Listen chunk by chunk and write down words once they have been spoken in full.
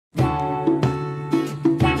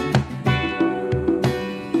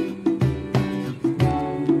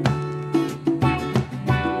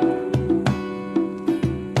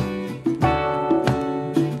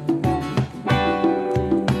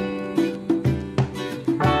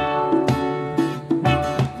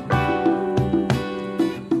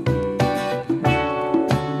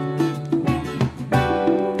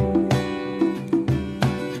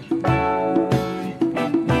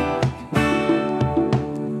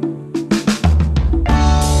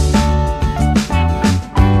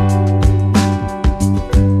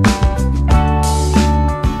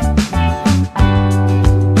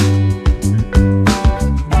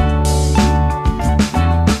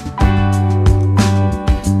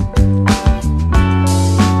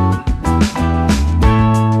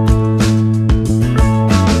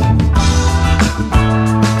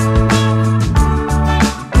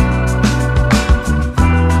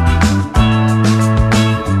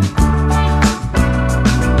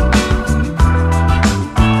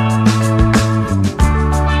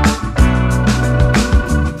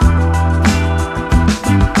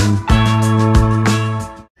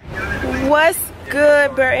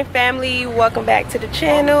family, welcome back to the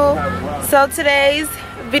channel. So today's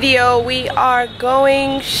video, we are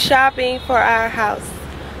going shopping for our house.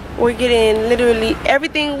 We're getting literally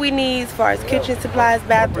everything we need as far as kitchen supplies,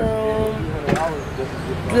 bathroom,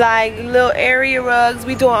 like little area rugs.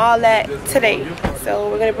 We doing all that today.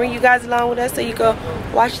 So we're gonna bring you guys along with us so you can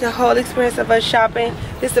watch the whole experience of us shopping.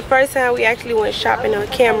 This is the first time we actually went shopping on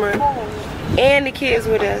camera and the kids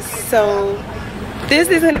with us. So this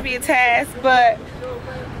is gonna be a task, but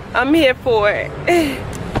I'm here for it.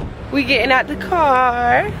 We getting out the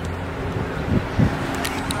car.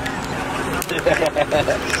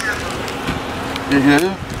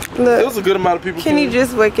 Yeah. Look, there was a good amount of people. Kenny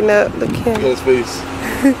just waking up. Look at him. Look at his face.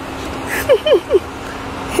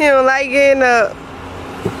 He don't like getting up.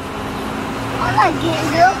 I like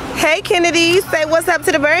getting up. Hey Kennedy, say what's up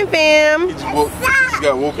to the Burton fam. He just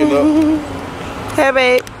got woken up. Hey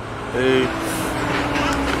babe. Hey.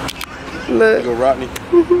 Look. Go Rodney.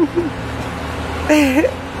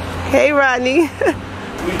 Hey Rodney.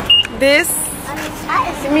 This,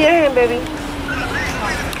 give me your hand baby.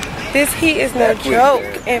 This heat is no joke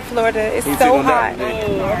in Florida. It's so hot.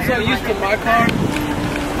 Oh, I'm so used to my car.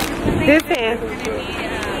 This hand.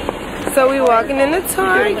 So we walking in the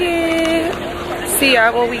Target. See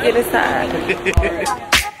y'all when we get inside.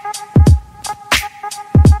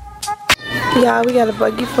 Y'all, we got a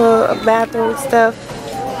buggy full of bathroom stuff.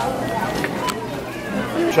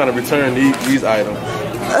 I'm trying to return these items.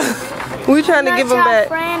 We trying to give them back.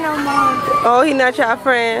 Friend no more. Oh, he not your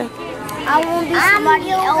friend. I won't be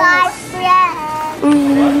somebody else's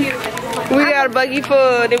friend. We got a buggy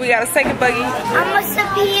full, then we got a second buggy I'm gonna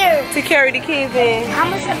disappear. to carry the kids in.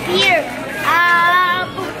 I'm gonna disappear.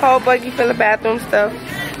 Whole buggy full of bathroom stuff.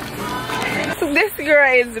 This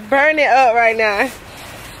girl is burning up right now.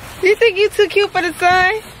 You think you too cute for the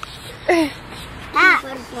sun?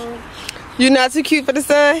 You not too cute for the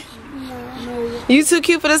sun? No. You too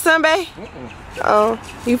cute for the sun, babe? Oh,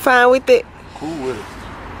 you fine with it? Cool with it.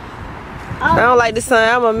 I don't like the sun.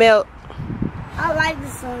 I'm a melt. I like the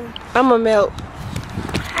sun. I'm a melt.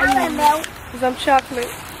 I'm a melt. Cause I'm chocolate.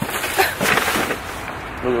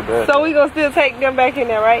 Look at that. So we gonna still take them back in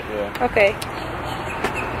there, right? Yeah. Okay.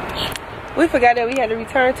 We forgot that we had to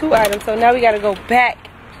return 2 items, so now we gotta go back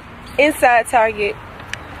inside Target.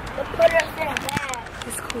 We'll put it in a bag.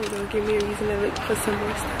 It's cool though. Give me a reason to look for some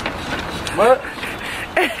more stuff. What?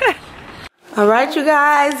 All right, you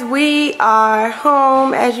guys, we are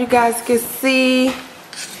home. As you guys can see,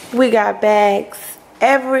 we got bags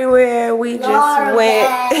everywhere. We just went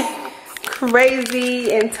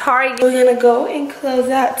crazy in Target. We're gonna go and close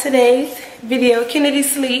out today's video. Kennedy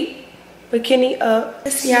sleep, but Kenny up.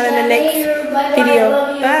 See y'all in the next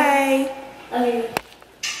video. Bye.